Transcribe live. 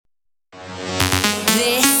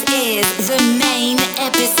The main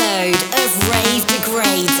episode of Rave De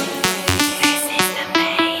Great.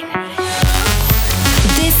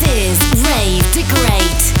 This is Rave De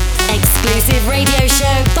Great, exclusive radio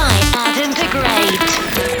show by Adam De Great.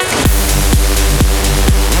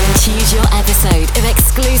 Choose your episode of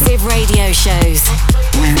exclusive radio shows.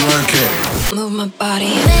 We work it. Move my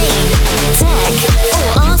body. Main, tech,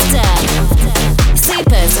 or after.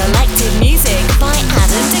 Super selected music by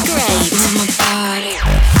Adam De Great. Move my body.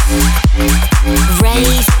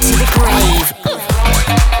 Rave to the grave.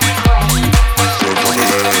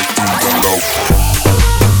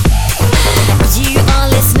 You are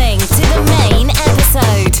listening to the main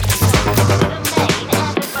episode.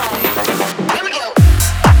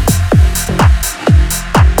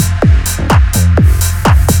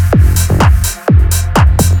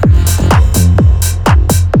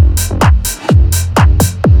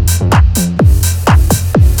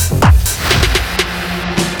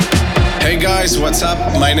 Guys, what's up?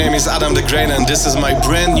 My name is Adam De Great and this is my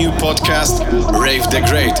brand new podcast, Rave De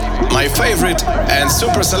Great. My favorite and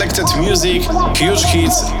super selected music, huge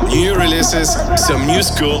hits, new releases, some new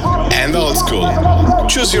school and old school.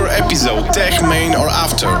 Choose your episode, tech, main or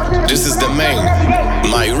after. This is the main,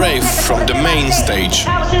 my rave from the main stage.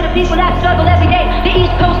 Power to the people that struggle every day. The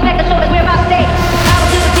East Coast Mecca, so that's where I stay. Power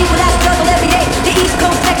to the people that struggle every day. The East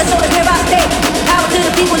Coast Mecca, so that's where I stay. Power to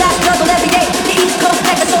the people that struggle every day. The East Coast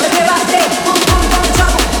Mecca, so that's where I stay.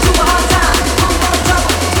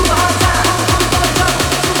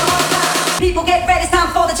 People get ready, it's time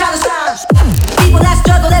for the challenge time. People that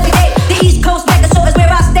struggle every day. The East Coast Mecca, so that's where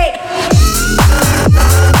I stay.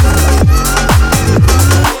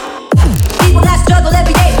 People that struggle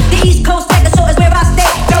every day. The East Coast Mecca, so that's where I stay.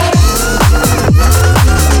 People that struggle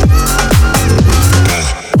every day.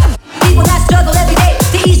 The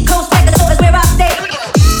East Coast Mecca, so that's where I stay.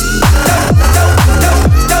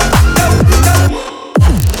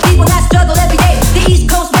 People that struggle every day. The East Coast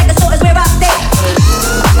Mecca, so that's where I stay.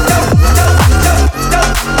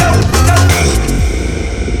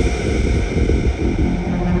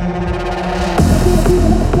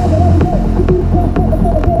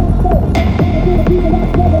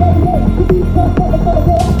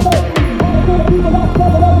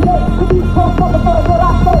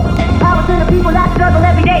 Power to the people that struggle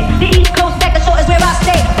every day. The East Coast Mecca, so is where I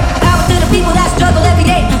stay. Power to the people that struggle every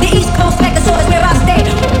day. The East Coast Mecca, so is where I stay.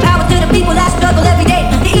 Power to the people that struggle every day.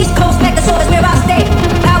 The East Coast Mecca, so is where I stay.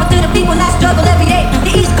 Power to the people that struggle every day.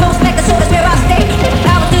 The East Coast Mecca, so is where I stay.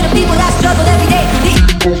 Power to the people that struggle every day. The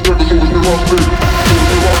East Coast Mecca,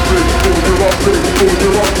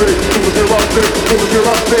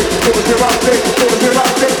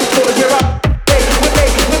 so is where I stay.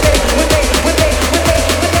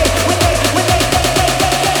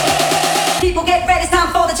 People get ready, it's time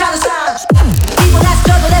for the challenge time. People that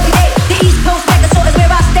struggle every day. The East Coast Mecca, so is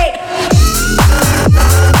where I stay.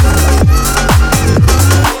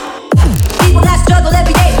 People that struggle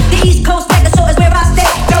every day. The East Coast Mecca, so is where I stay.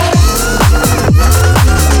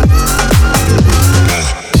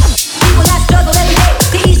 People that struggle every day.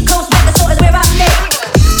 The East Coast Mecca, so is where I stay.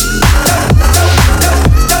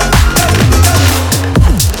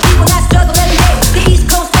 People that struggle every day. The East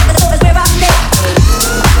Coast Mecca, so is where I stay.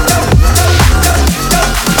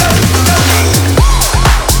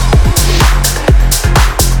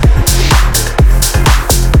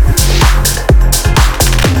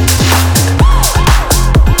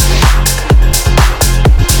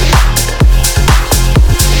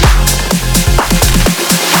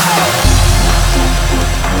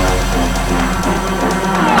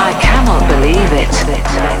 I cannot believe it.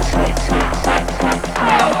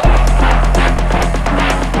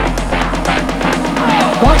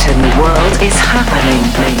 What in the world is happening?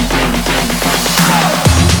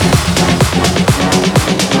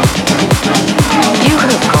 You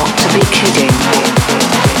have got to be kidding.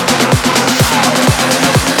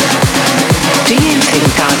 Do you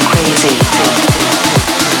think I'm crazy?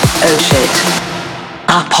 Oh shit.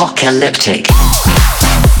 Apocalyptic.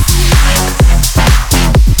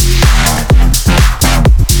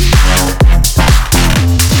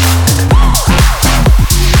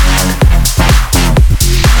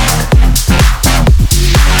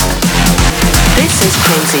 This is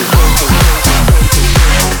crazy.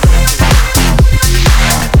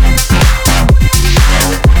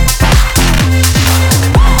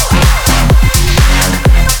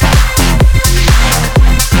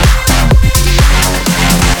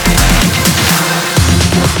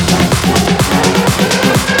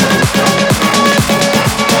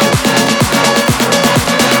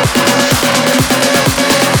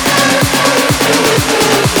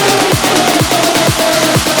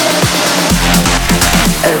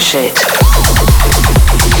 shit.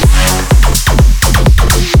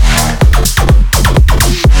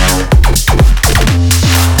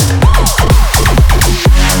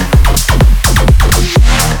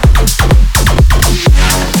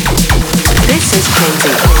 This is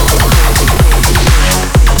crazy.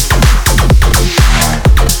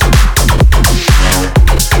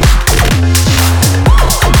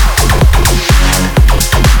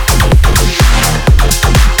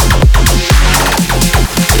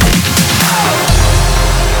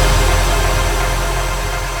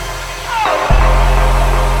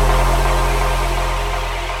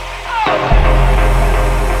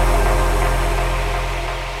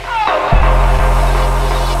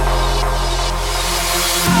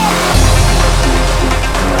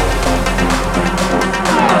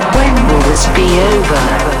 Be over.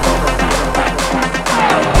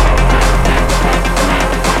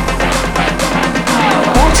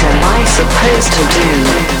 What am I supposed to do?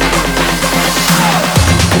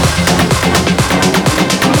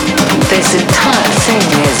 This entire thing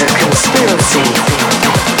is a conspiracy.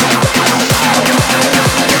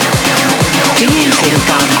 Do you think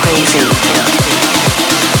I'm crazy?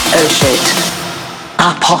 Oh shit.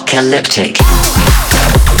 Apocalyptic.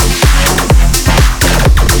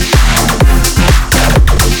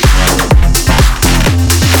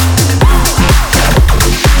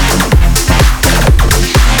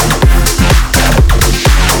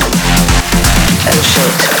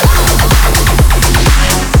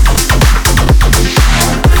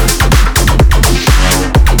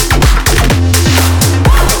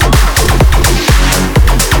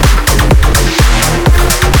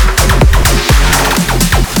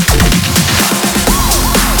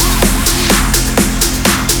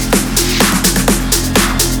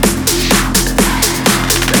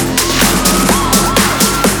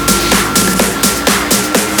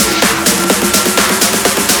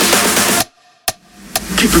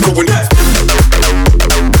 Keep it going down.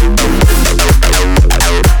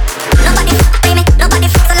 Nobody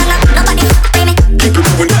fucks along, nobody free me. Keep it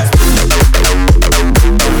going down.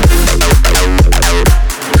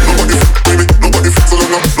 Nobody fucks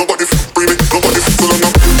along, nobody free me. Nobody fucks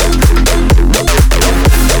along.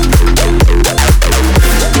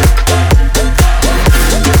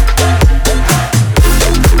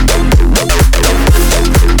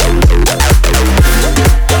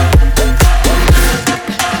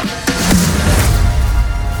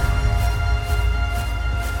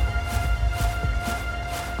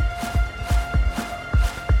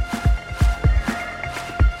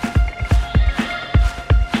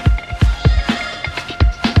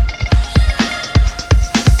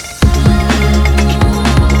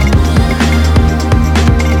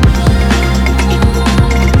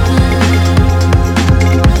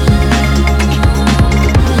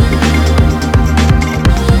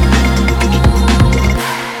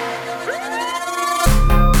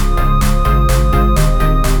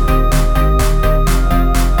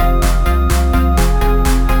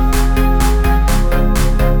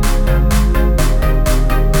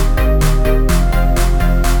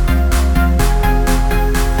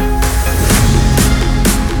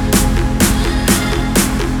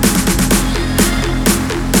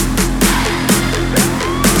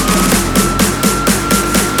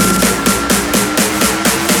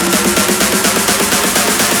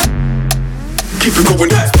 Keep it going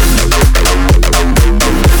down.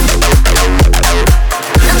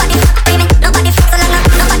 Nobody fucks along,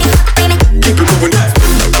 nobody free me. Keep it going down.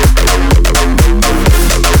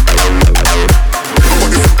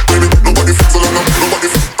 Nobody fucks along, nobody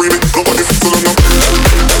free me. Nobody fucks along.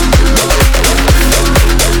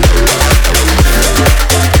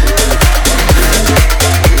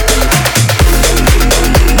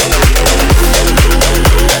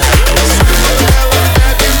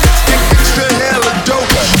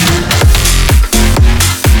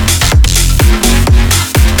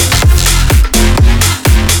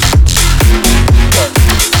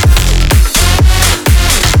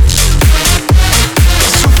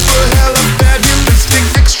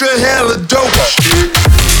 Hella dope.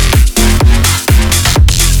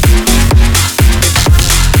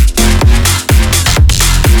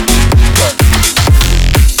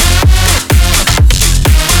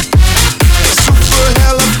 Super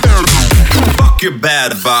hella fuck your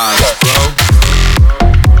bad vibes, bro.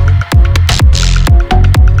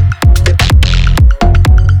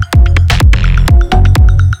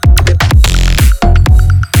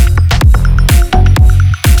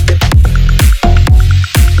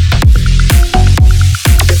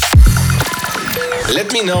 Let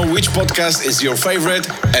me know which podcast is your favorite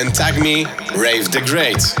and tag me, Rave the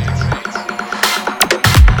Great.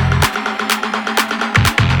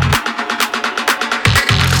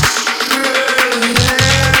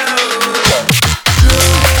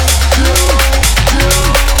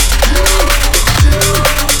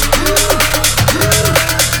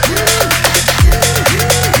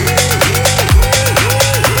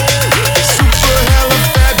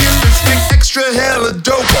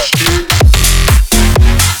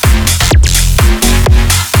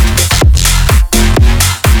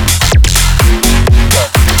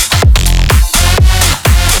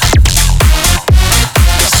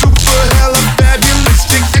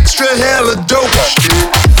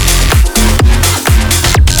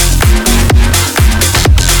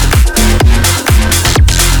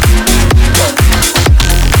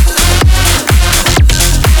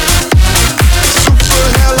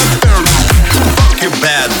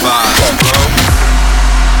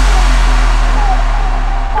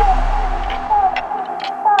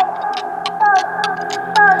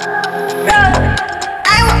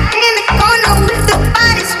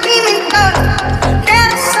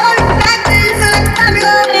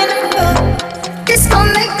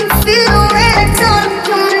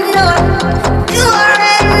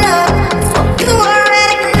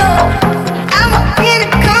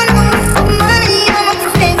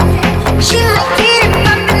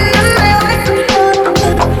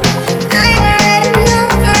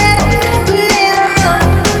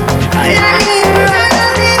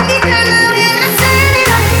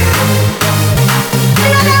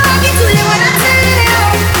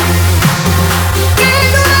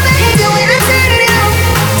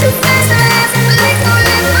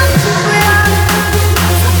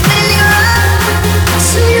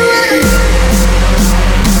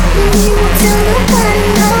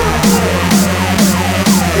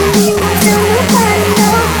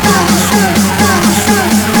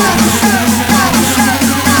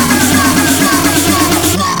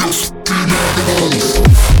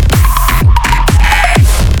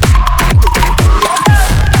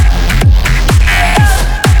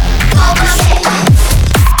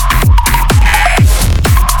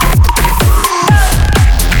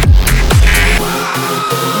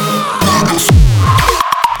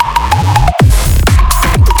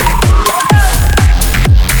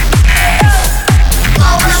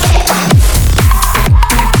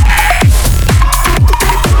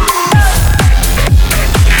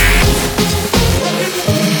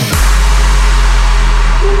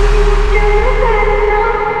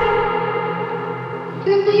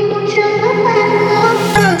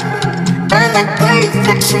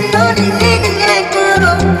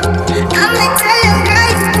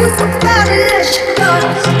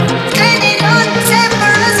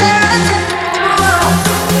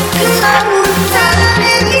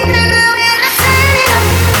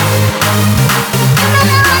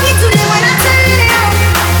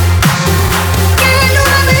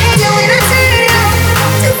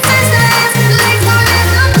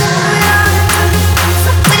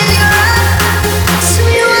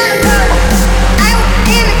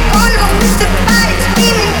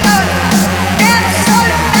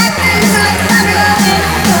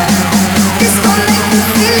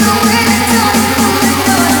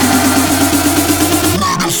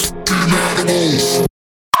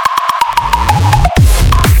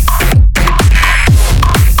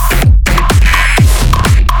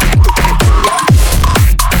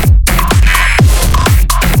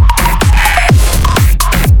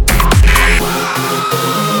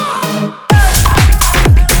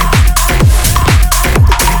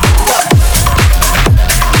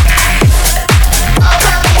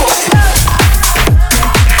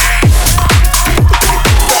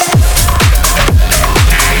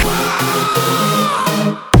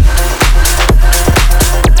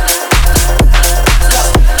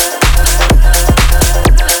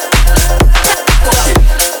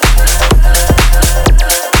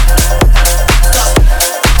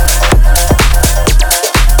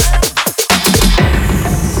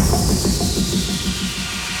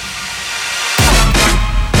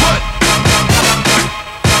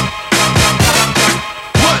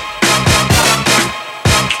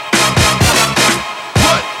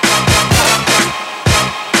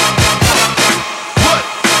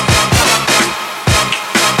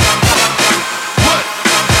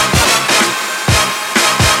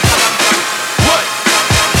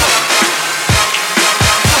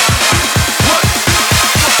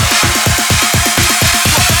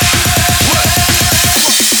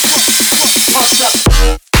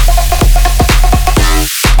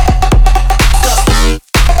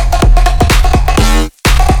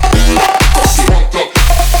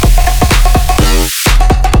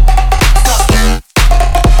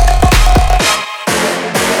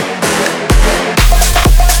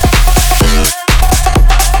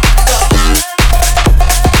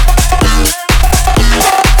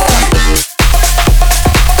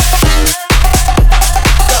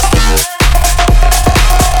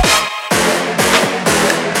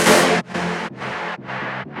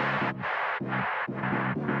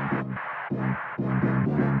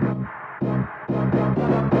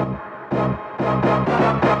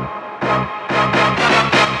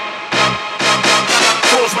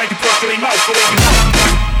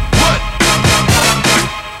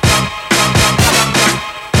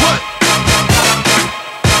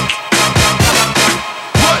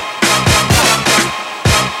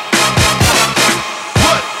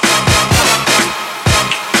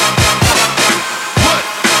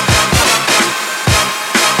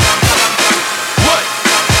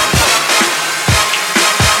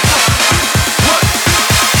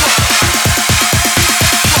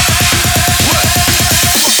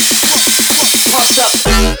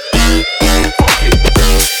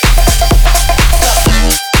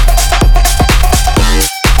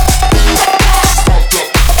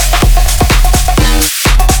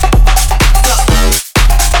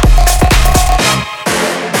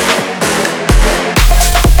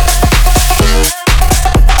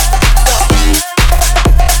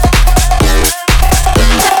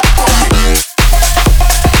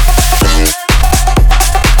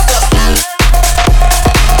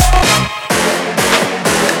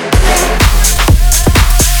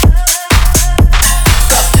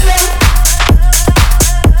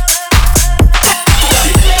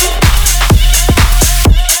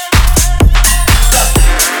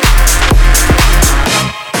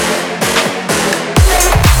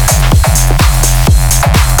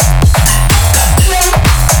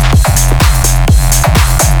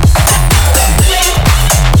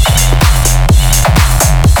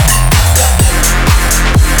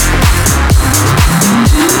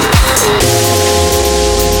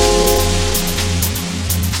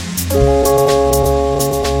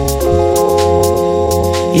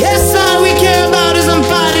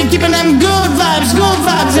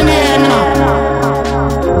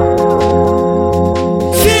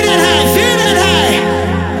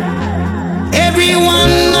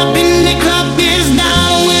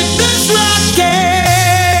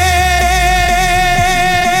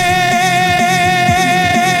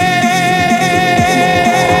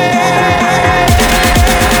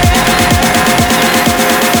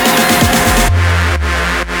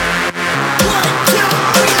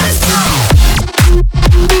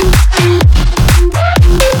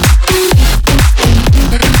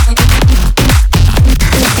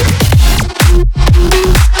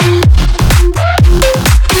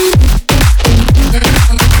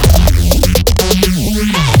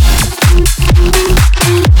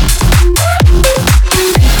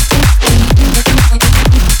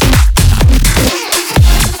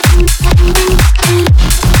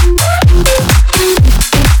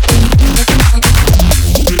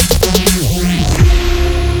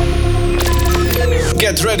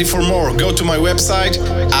 ready for more, go to my website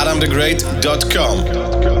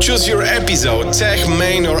adamthegreat.com. Choose your episode, tag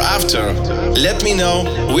main or after. Let me know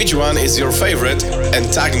which one is your favorite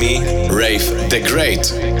and tag me Rave the Great.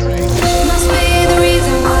 Must be the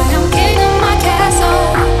reason why I'm king of my castle.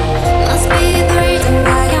 Must be the reason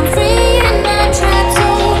why I'm free in my trap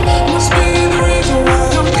zone. Must be the reason why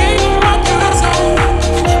I'm king of my castle.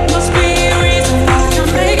 Must be the reason why I'm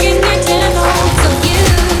making it demo. So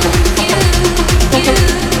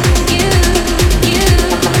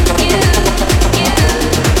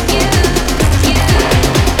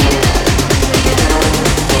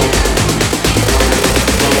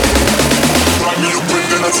Right music,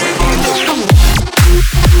 then I take my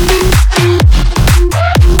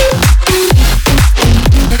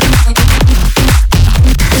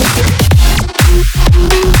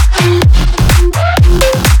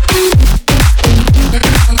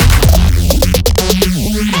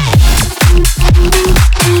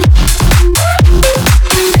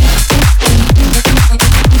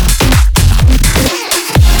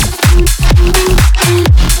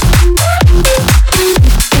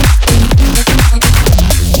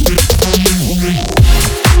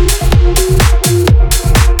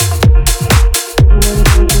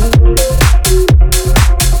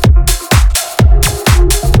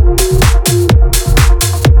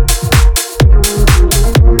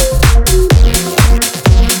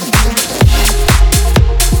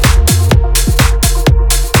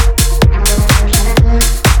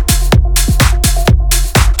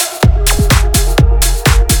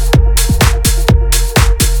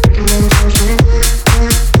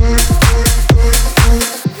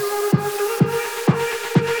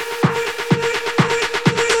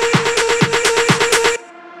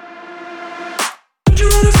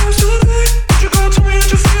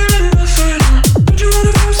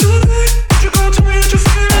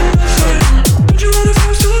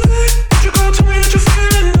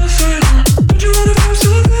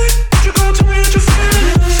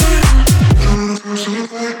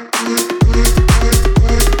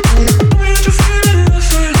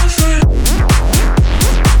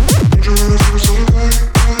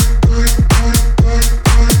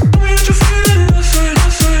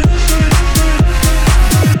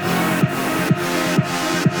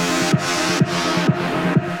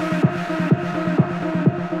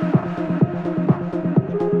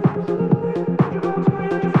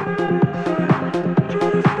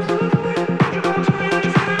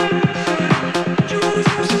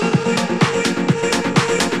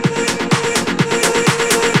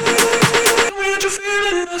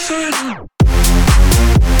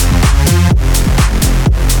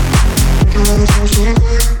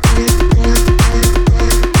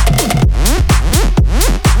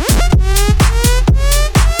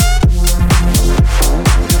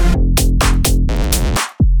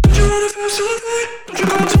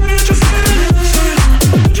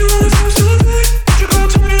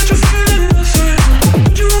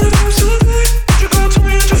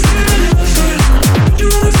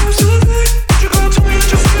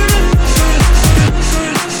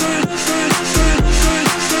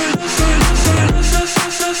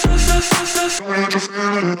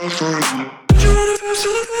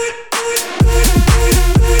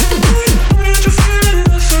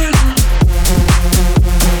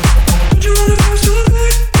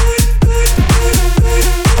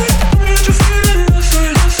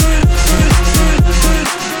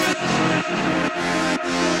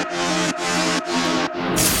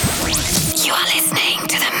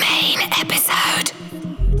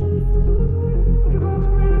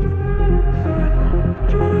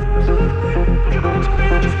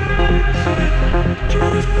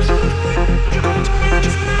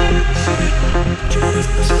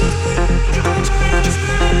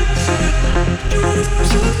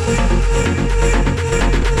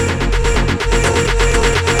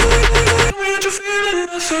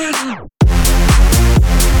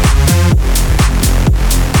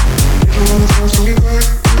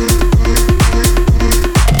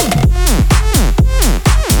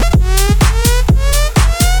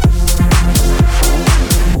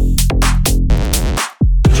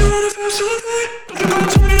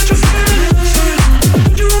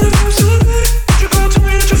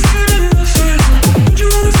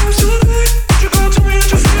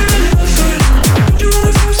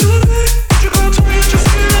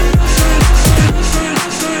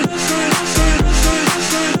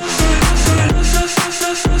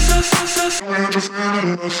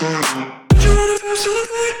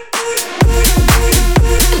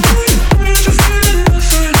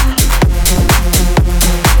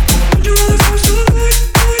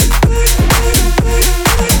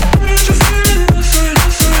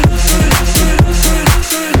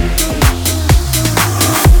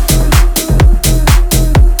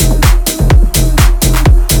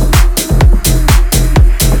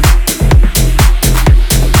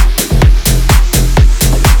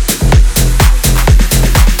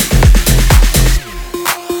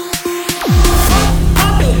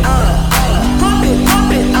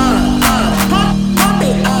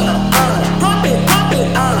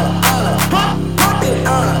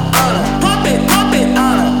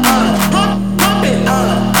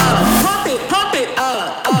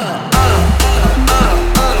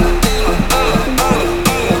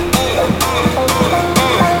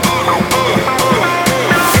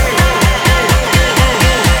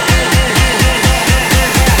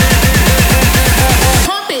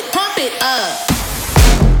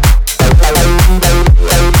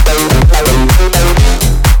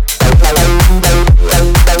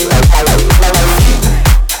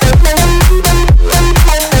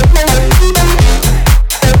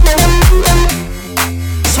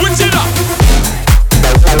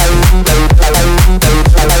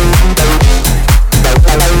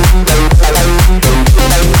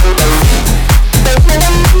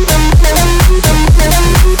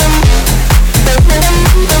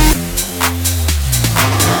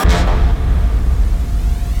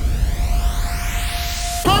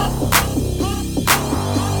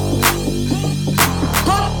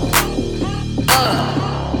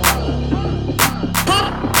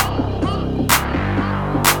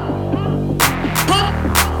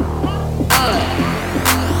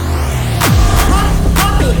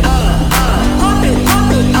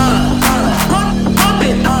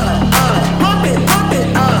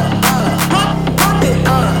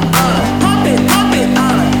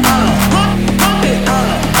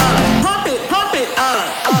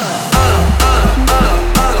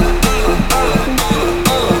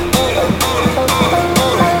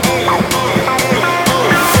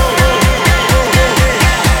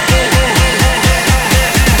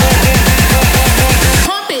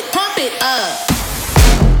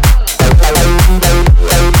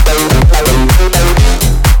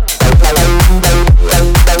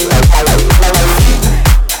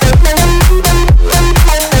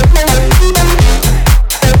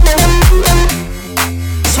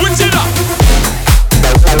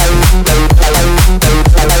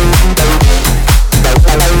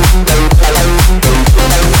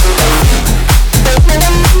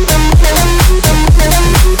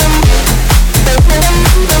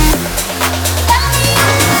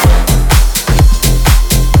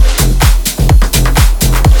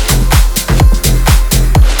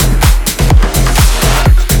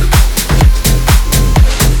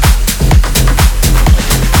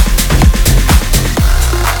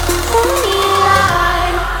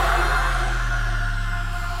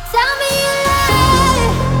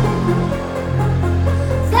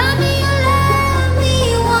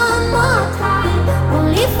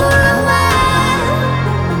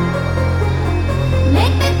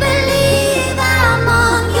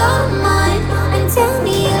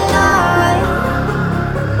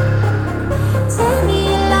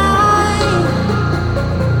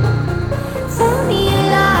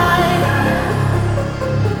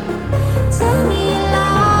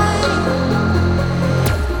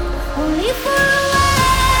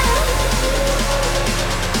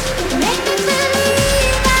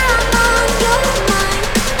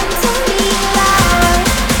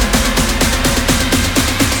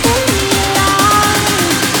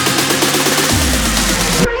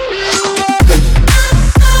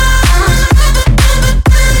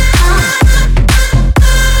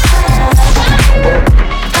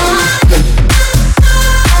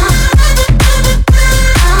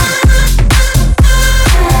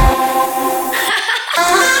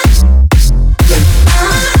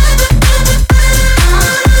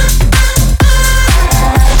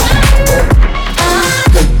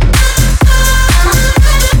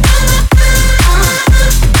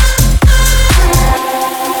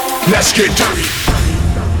Let's get dirty.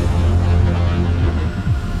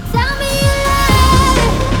 Tell me you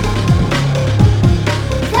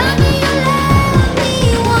love me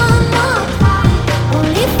one more time,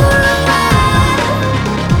 only for a while.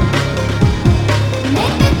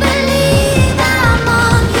 Make me believe I'm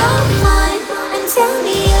on your mind, and tell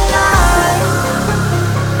me you lie.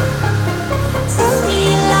 Tell me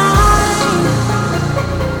you lie.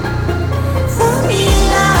 Tell me you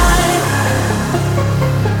lie.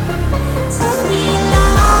 Tell me you lie.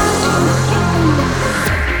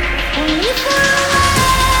 Only for a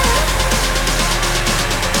while.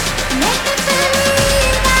 Make me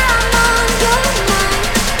believe I'm on your mind,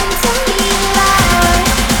 and tell me you lie.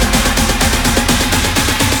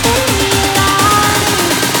 Tell me you lie.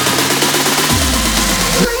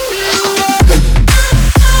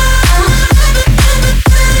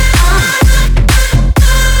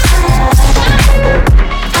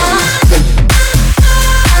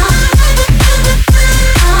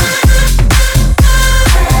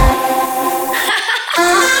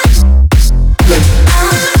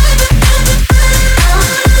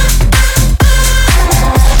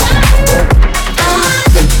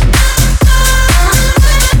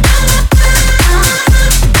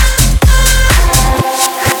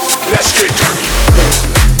 Let's get dirty.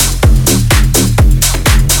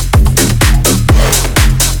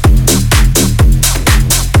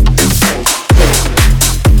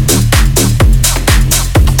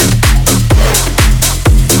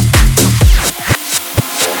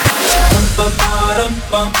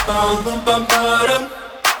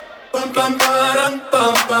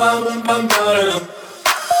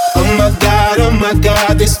 Oh my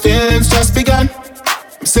God, these feelings just begun.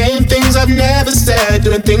 I'm saying things I've never said,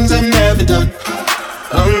 doing things I've never done.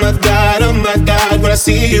 Oh my God, when I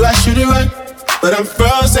see you I should it right, but I'm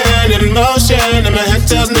frozen in motion and my head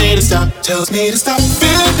tells me to stop. Tells me to stop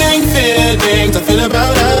feeling feelings I feel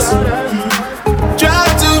about us. Try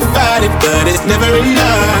to fight it, but it's never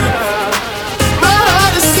enough. My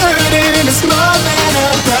heart is hurting, it's more than a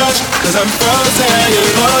brush, 'cause I'm frozen in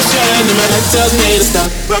motion and my head tells me to stop.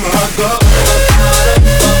 Where my heart goes.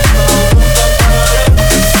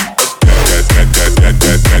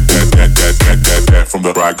 From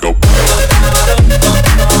the right go. From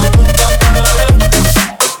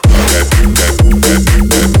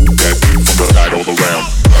the side all around.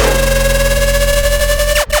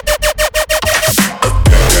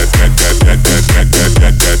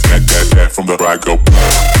 From the right go.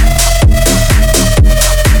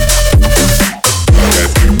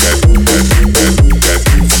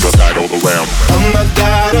 From the side all around.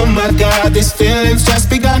 Oh my God, these feelings just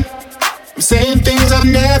begun. I'm saying things I've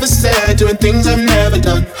never said, doing things I've never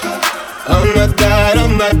done. Oh my God,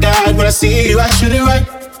 when I see you I should it right,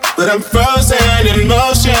 but I'm frozen in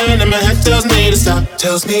motion and my head tells me to stop.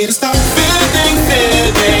 Tells me to stop feeling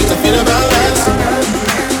feelings I feel about us.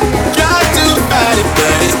 Try to fight it,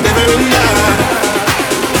 but it's never enough.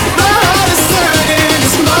 My heart is hurting,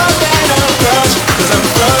 it's more than a crush, 'cause I'm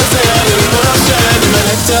frozen in motion and my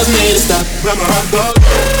head tells me to stop. Where my heart goes.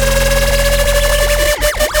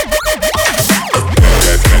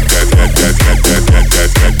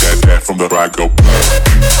 From the right go.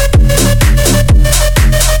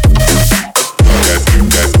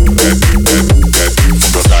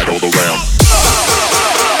 From the side all around.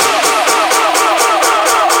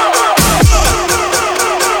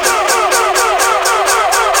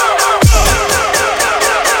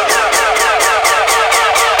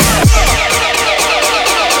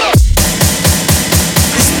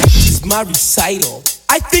 My recital,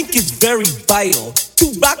 I think it's very vital to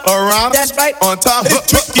rock around. That's right, on time. It's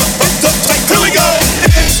tricky, it's uptight. Here we go.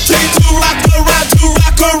 It's tricky to rock around, to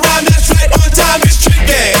rock around. That's right, on time. It's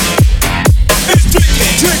tricky. It's tricky,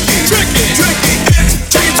 tricky, tricky, tricky. It's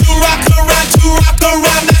tricky to rock around, to rock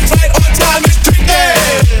around. That's right, on time. It's tricky.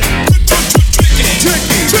 Tricky,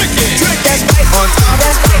 tricky, tricky, tricky. That's right, on time.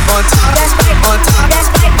 That's right, on time. That's right, on time.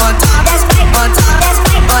 That's right, on time. That's right, on time. That's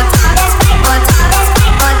right, on time. That's right, on time. That's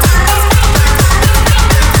right, on time.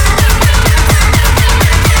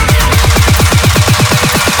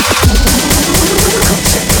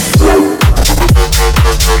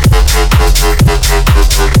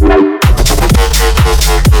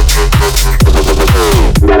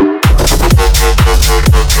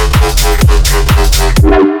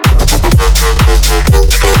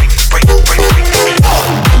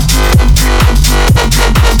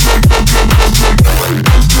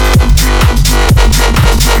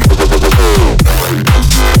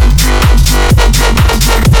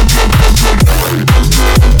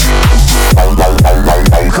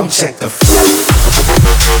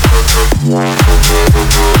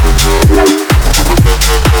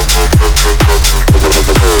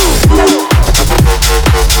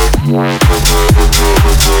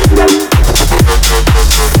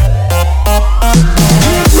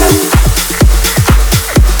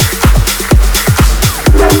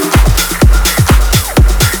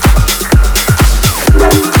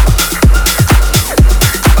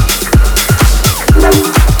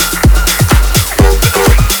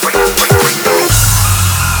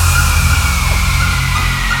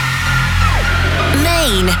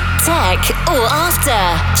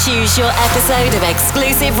 Choose your episode of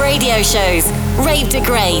exclusive radio shows. Rave de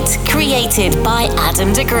Great, created by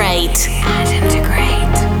Adam de Great. Adam de Great.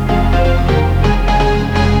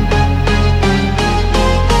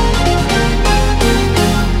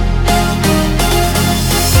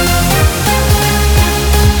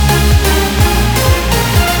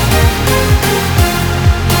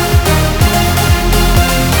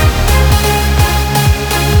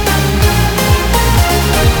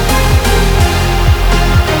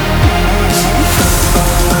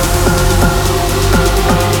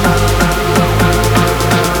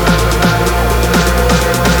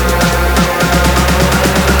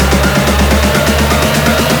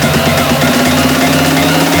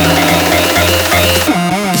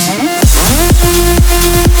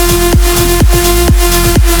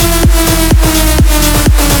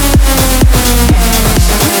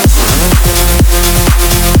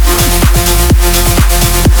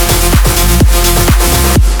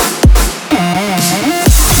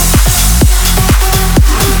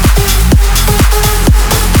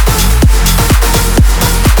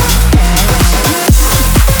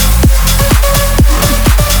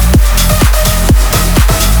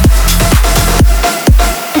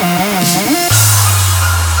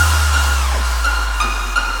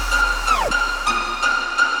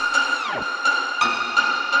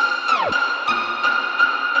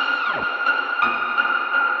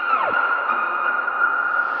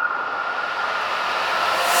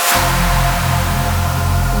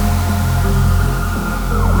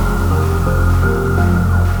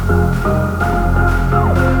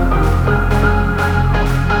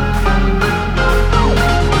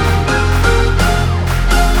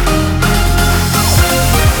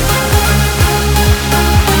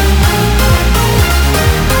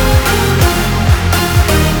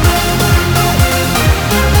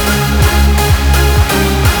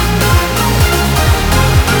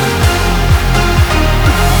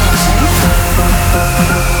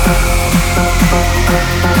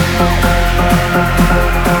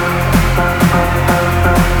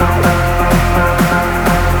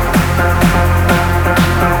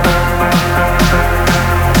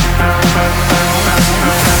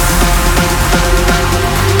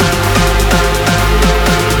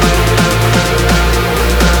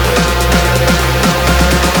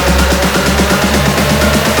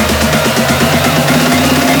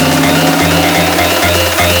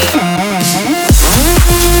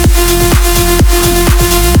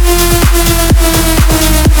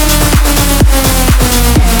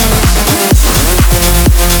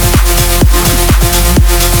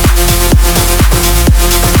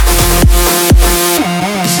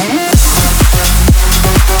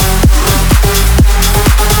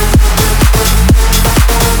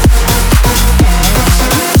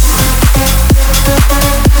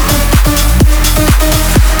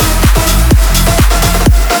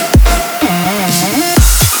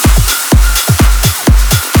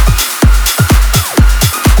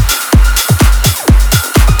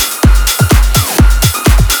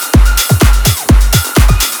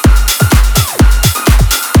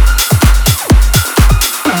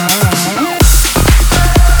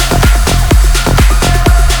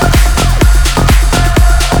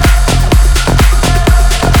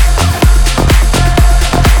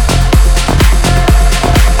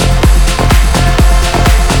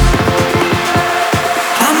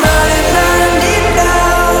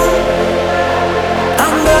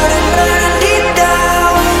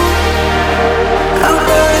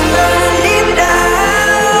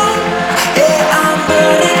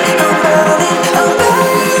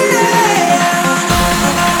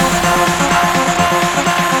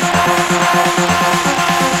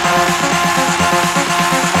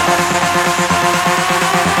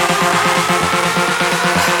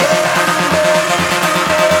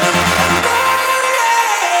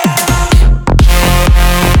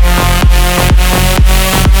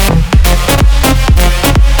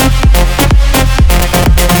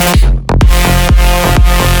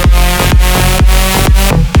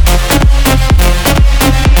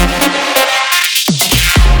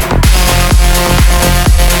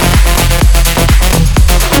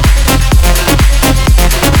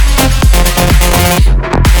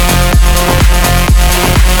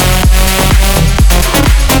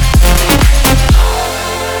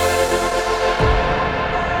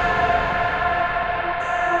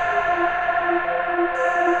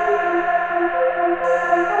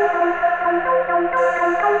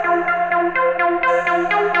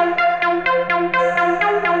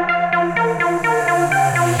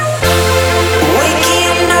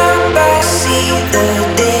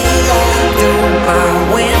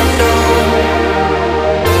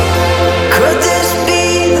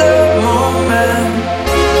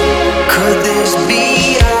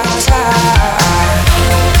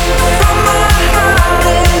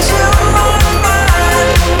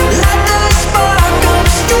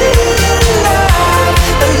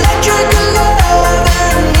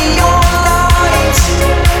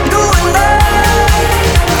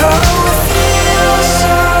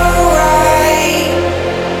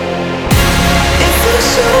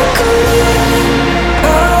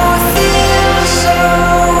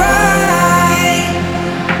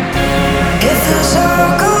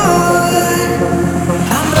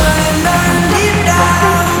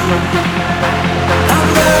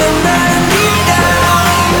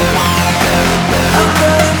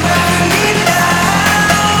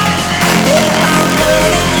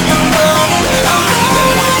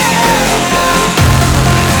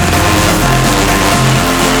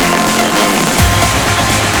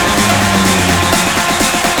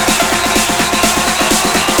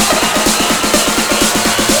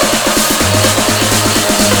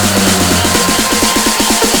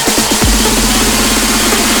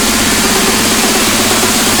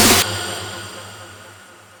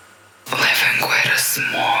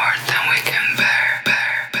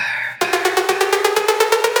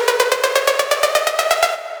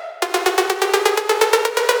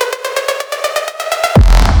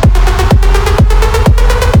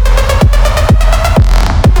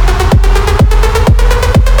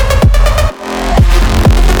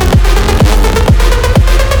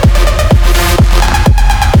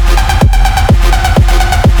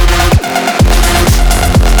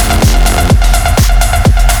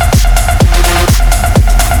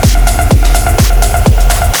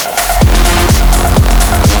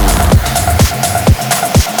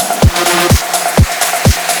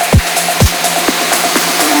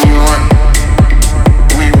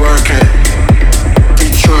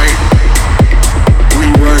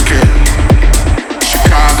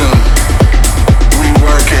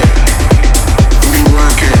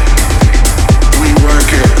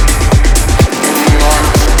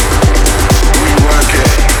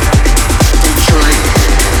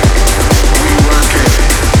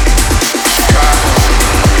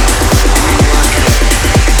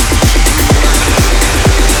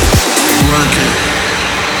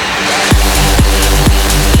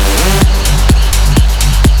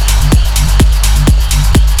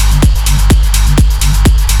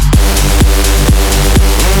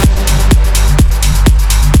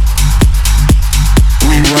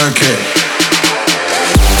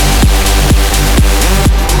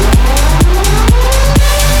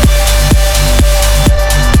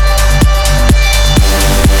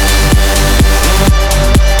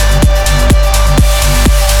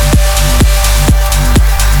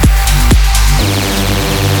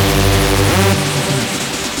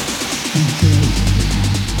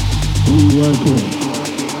 work it.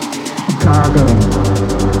 Chicago,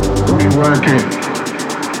 we work it.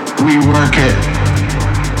 We work it.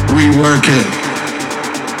 We work it.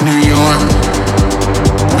 New York,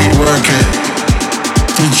 we work it.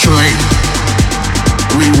 Detroit,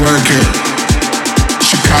 we work it.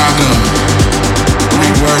 Chicago, we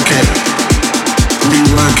work it. We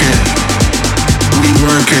work it. We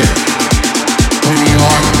work it. New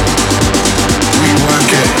York, we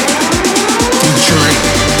work it. Detroit,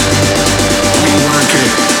 we work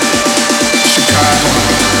it. Chicago,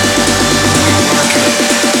 we work it.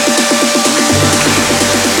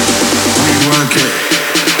 We work it.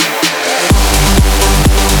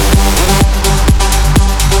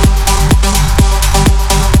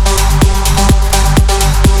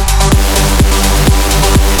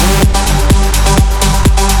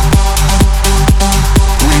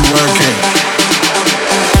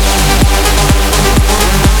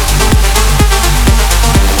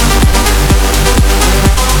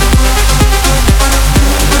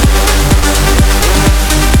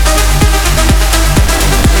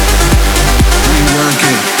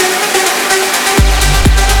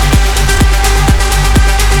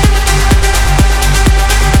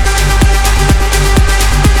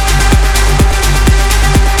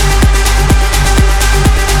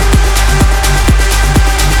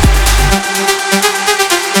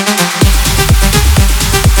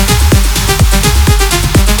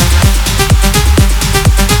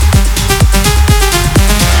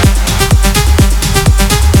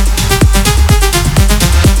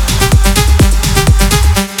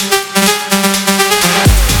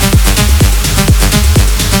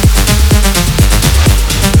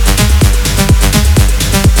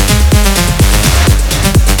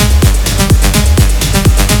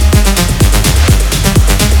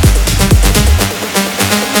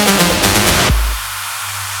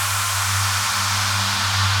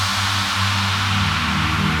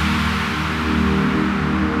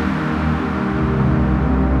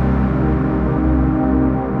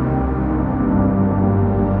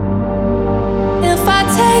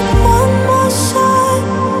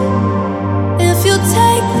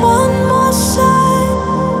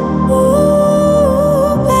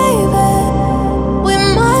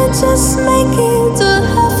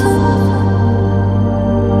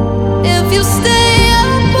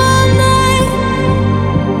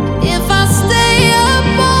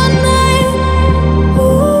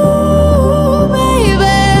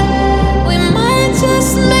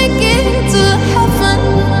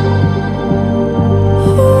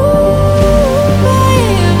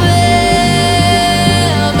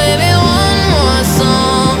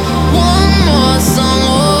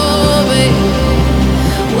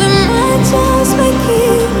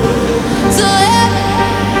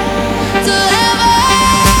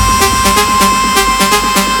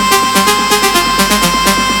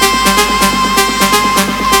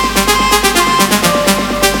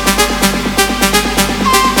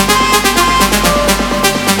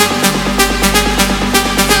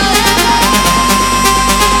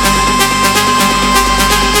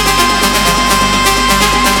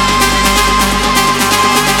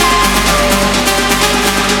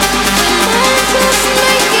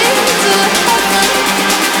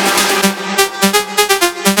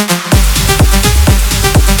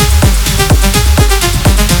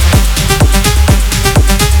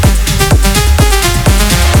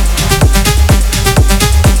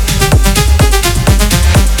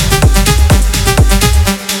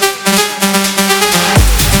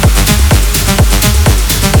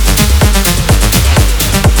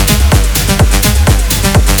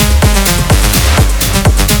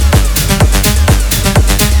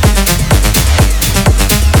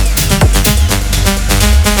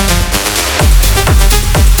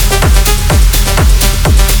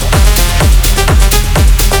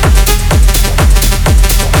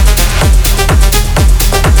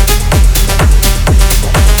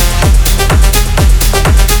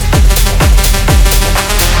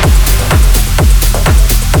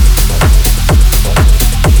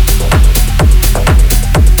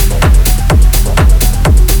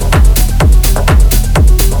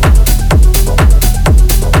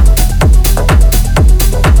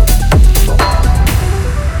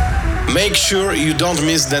 Make sure you don't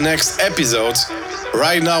miss the next episodes.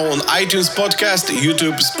 Right now on iTunes Podcast,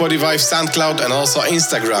 YouTube, Spotify, SoundCloud, and also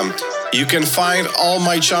Instagram. You can find all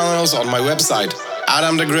my channels on my website,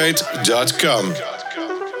 adamthegreat.com.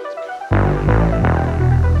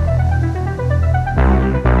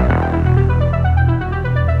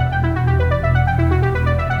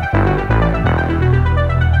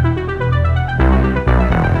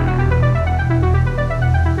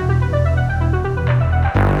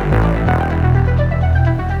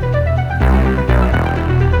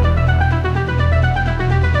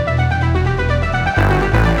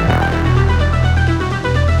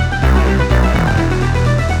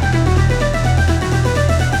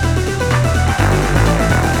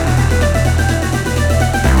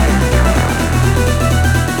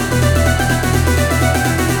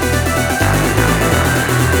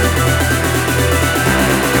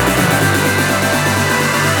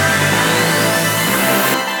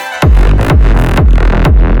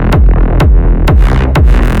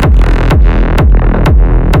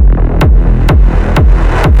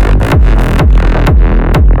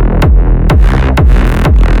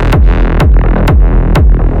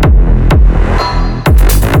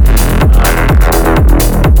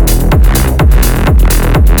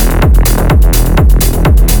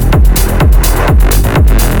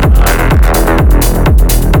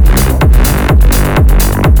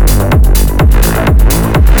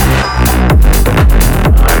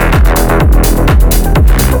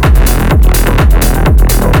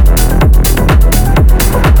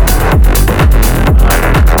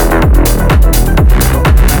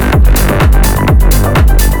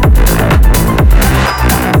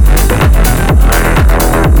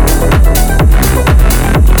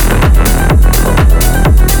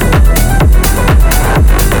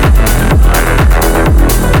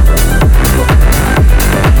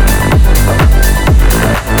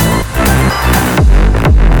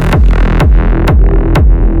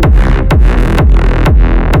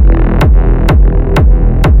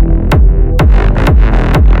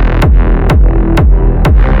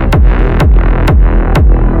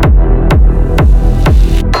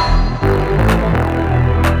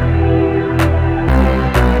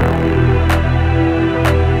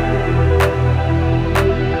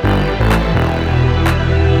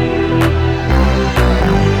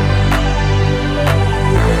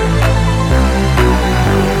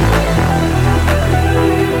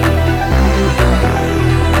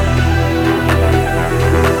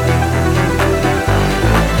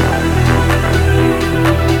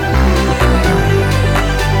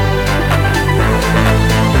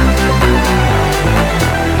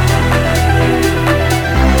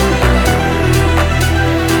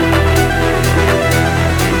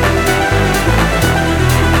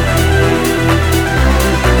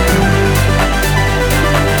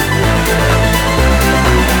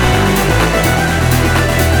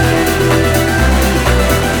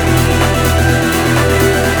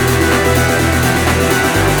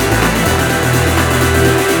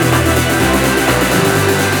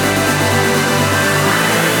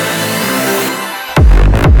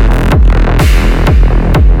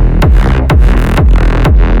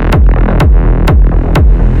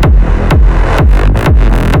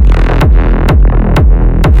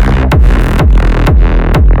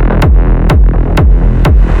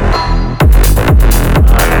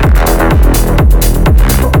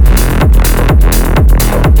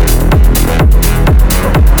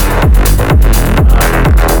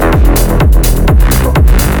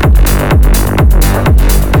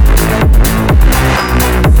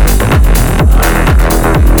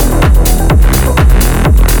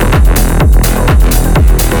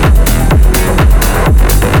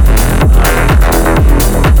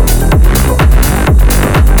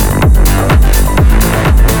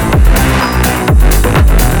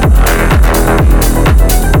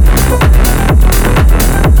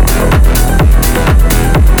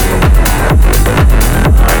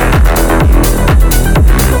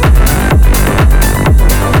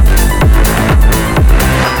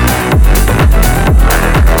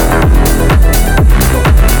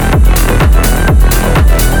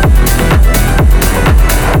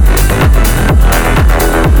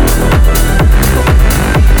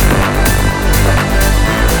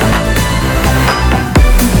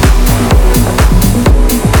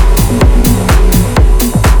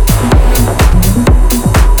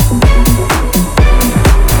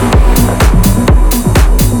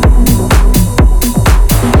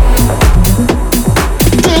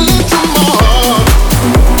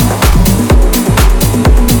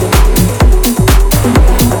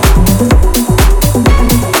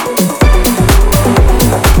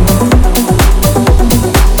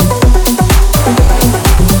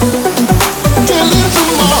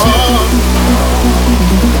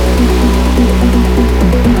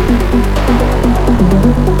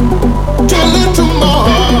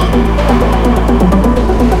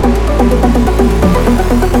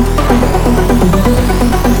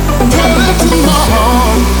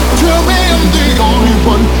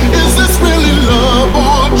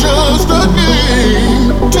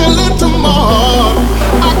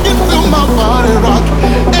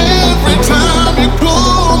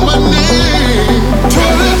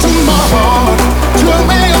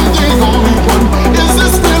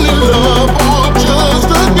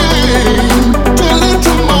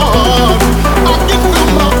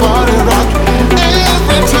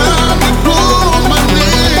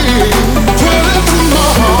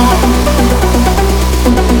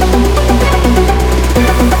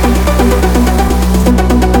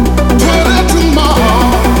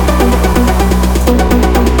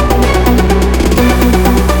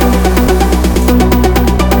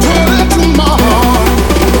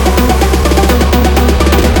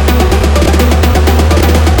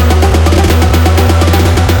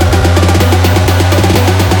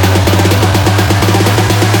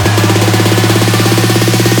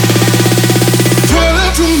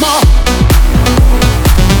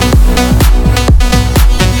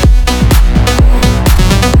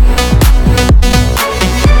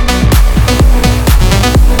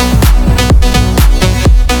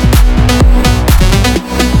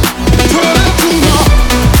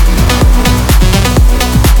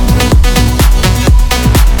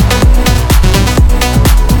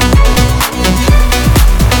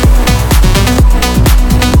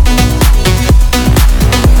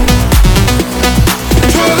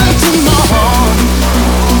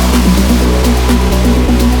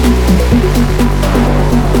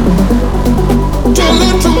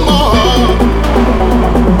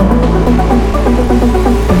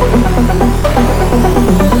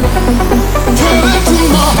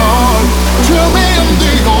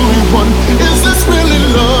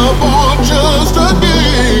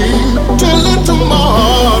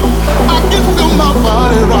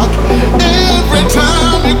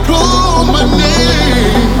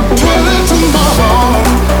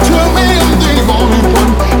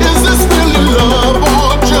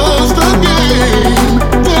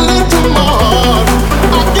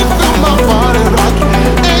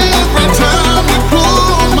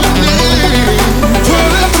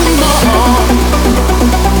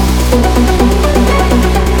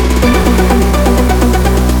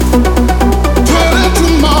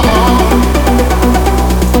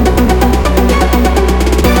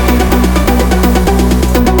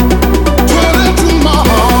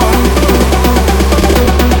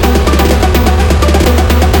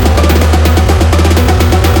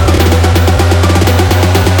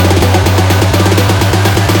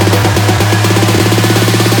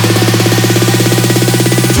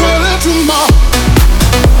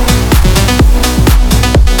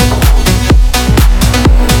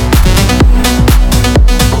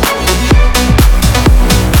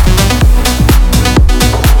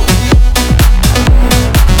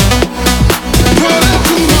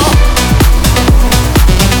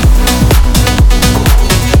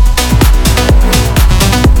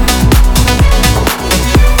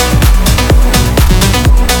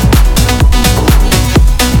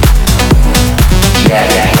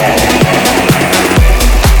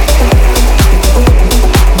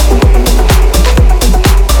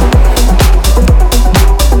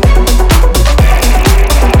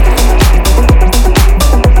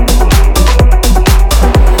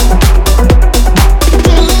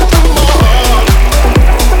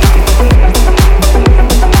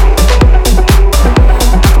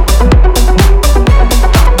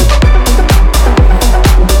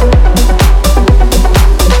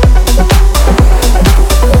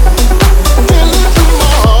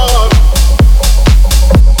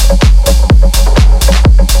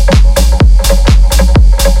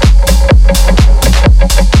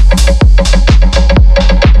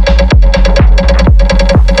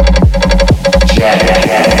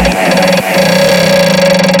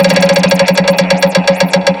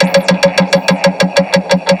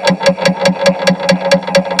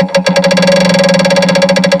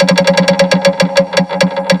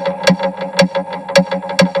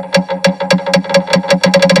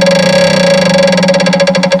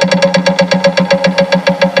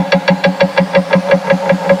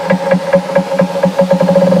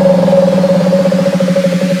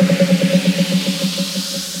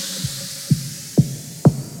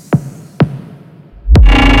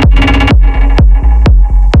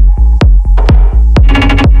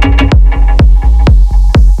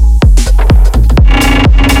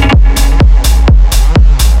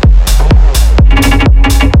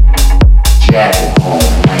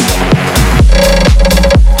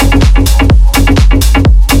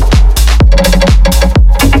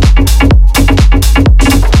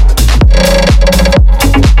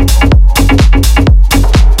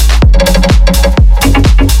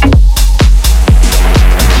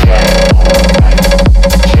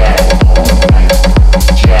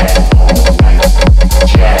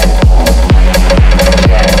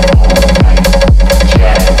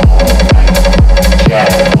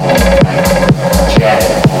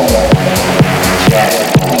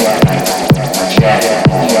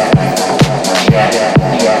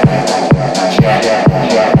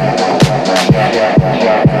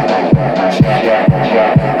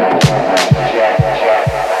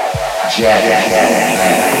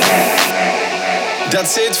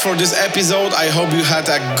 That's it for this episode. I hope you had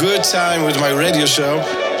a good time with my radio show.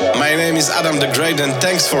 My name is Adam the Great and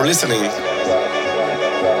thanks for listening.